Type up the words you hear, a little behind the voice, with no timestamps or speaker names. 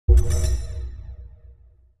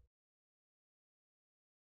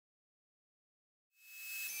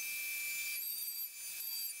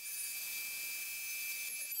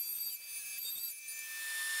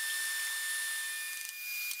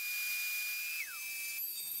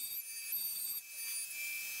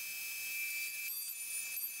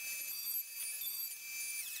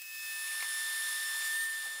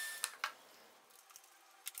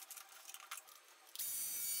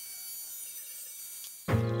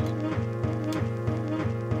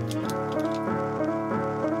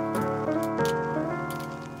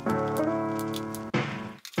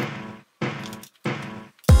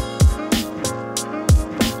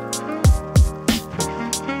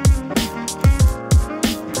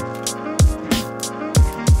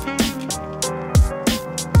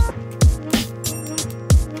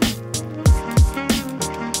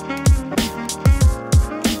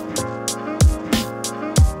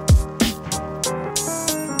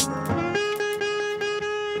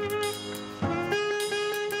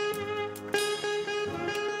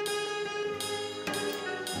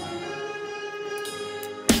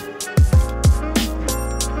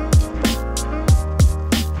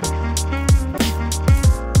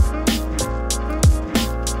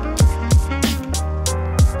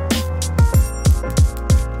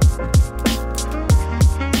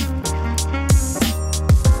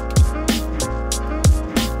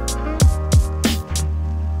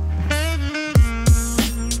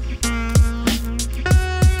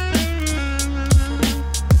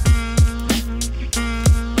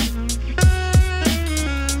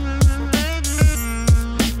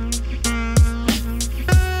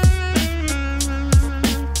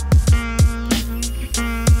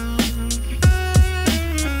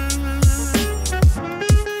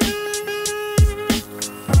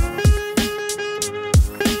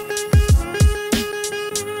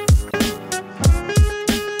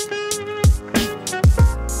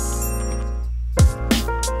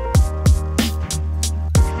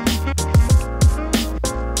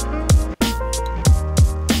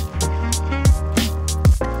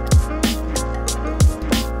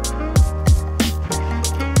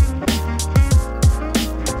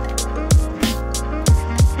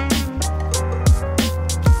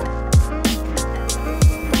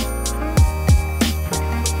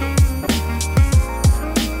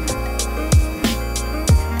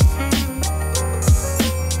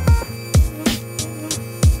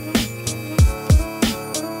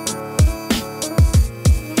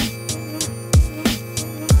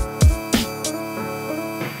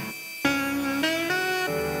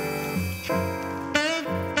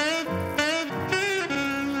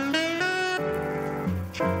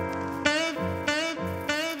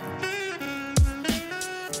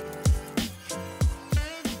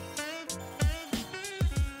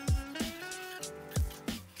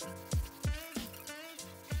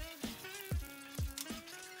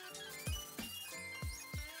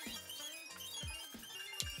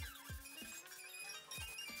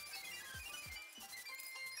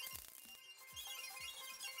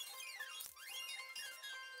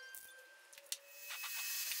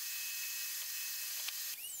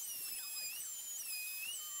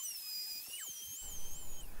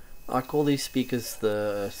I call these speakers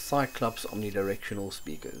the Cyclops omnidirectional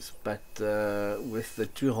speakers, but with the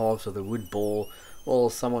two halves of the wood ball. Well,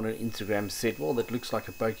 someone on Instagram said, well, that looks like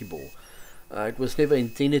a Pokeball. It was never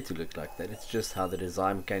intended to look like that. It's just how the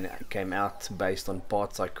design came out based on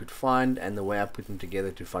parts I could find and the way I put them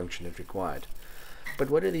together to function as required. But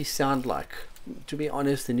what do these sound like? To be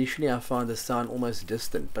honest, initially I found the sound almost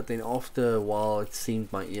distant, but then after a while it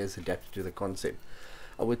seemed my ears adapted to the concept.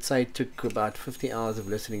 I would say it took about 50 hours of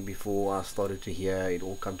listening before I started to hear it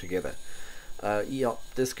all come together. Yeah,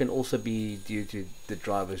 this can also be due to the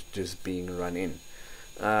drivers just being run in.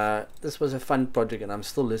 This was a fun project and I'm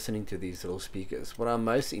still listening to these little speakers. What I'm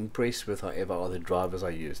most impressed with, however, are the drivers I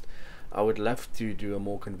used. I would love to do a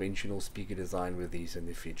more conventional speaker design with these in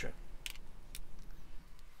the future.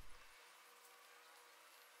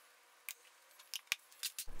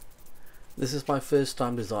 This is my first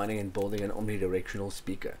time designing and building an omnidirectional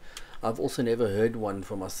speaker. I've also never heard one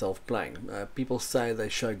for myself playing. People say they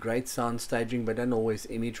show great sound staging but don't always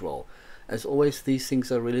image well. As always, these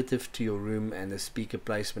things are relative to your room and the speaker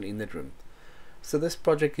placement in that room. So this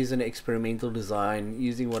project is an experimental design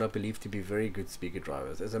using what I believe to be very good speaker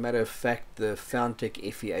drivers. As a matter of fact, the Foundtech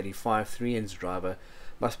FE85 3-inch driver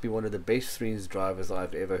must be one of the best 3-inch drivers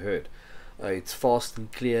I've ever heard. It's fast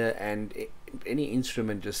and clear, and any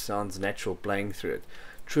instrument just sounds natural playing through it.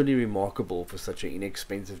 Truly remarkable for such an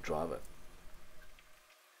inexpensive driver.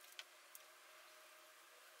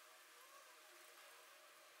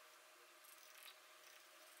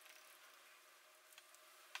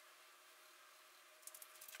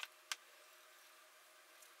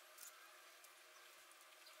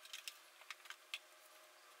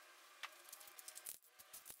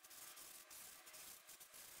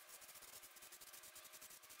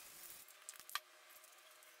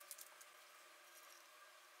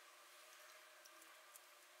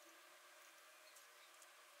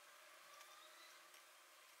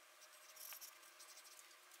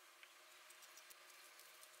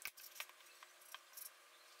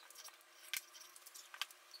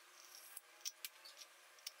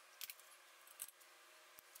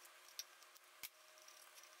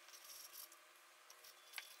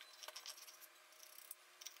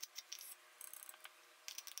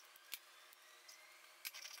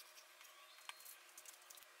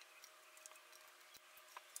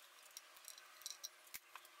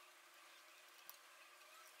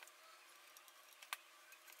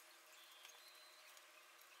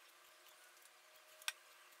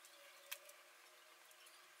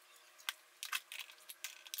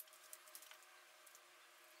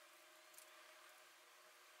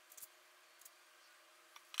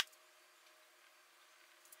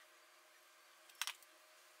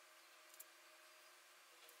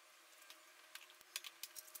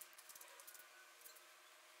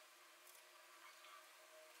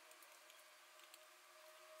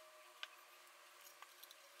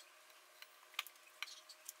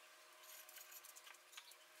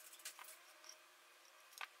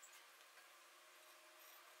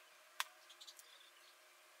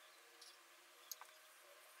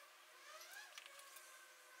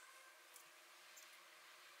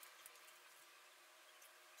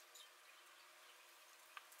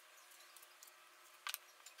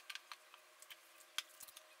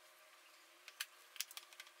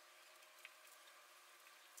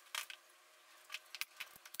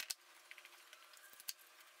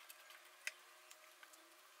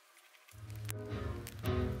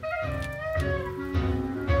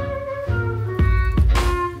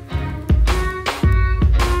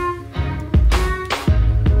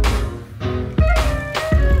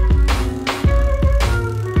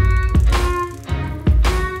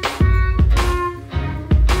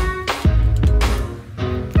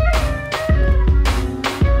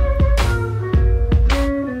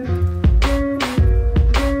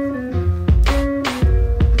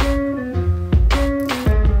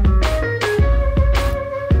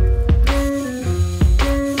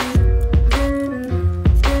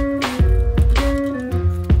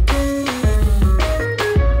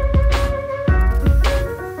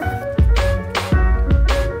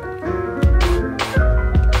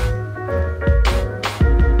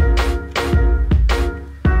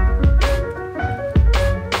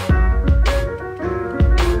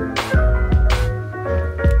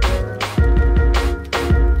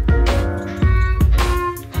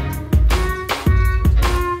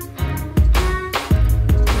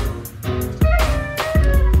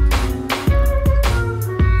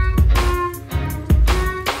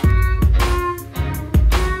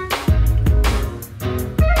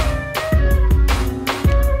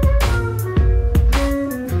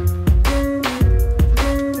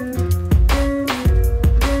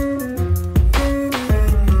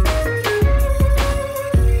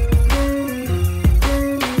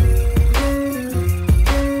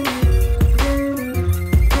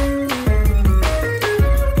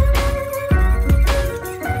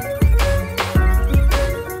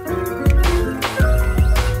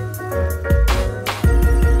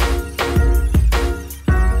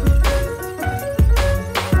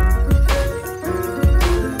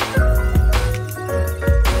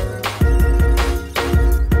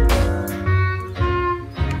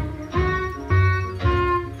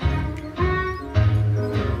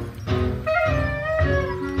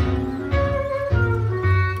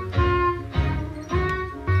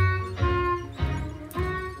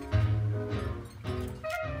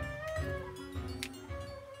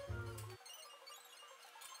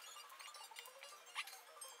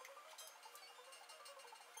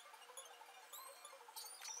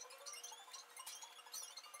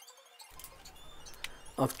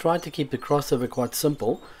 I've tried to keep the crossover quite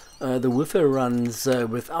simple. The woofer runs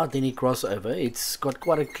without any crossover. It's got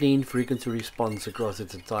quite a clean frequency response across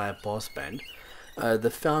its entire passband.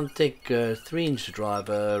 The Foundtech 3-inch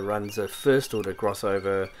driver runs a first order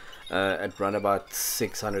crossover at run about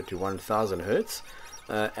 600 to 1000 Hertz.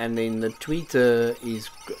 And then the tweeter is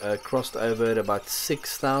crossed over at about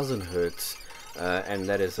 6000 Hertz, and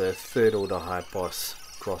that is a third order high pass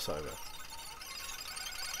crossover.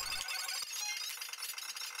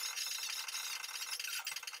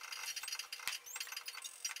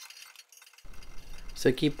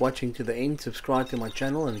 So keep watching to the end, subscribe to my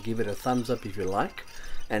channel and give it a thumbs up if you like.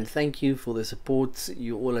 And thank you for the support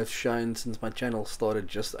you all have shown since my channel started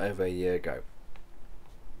just over a year ago.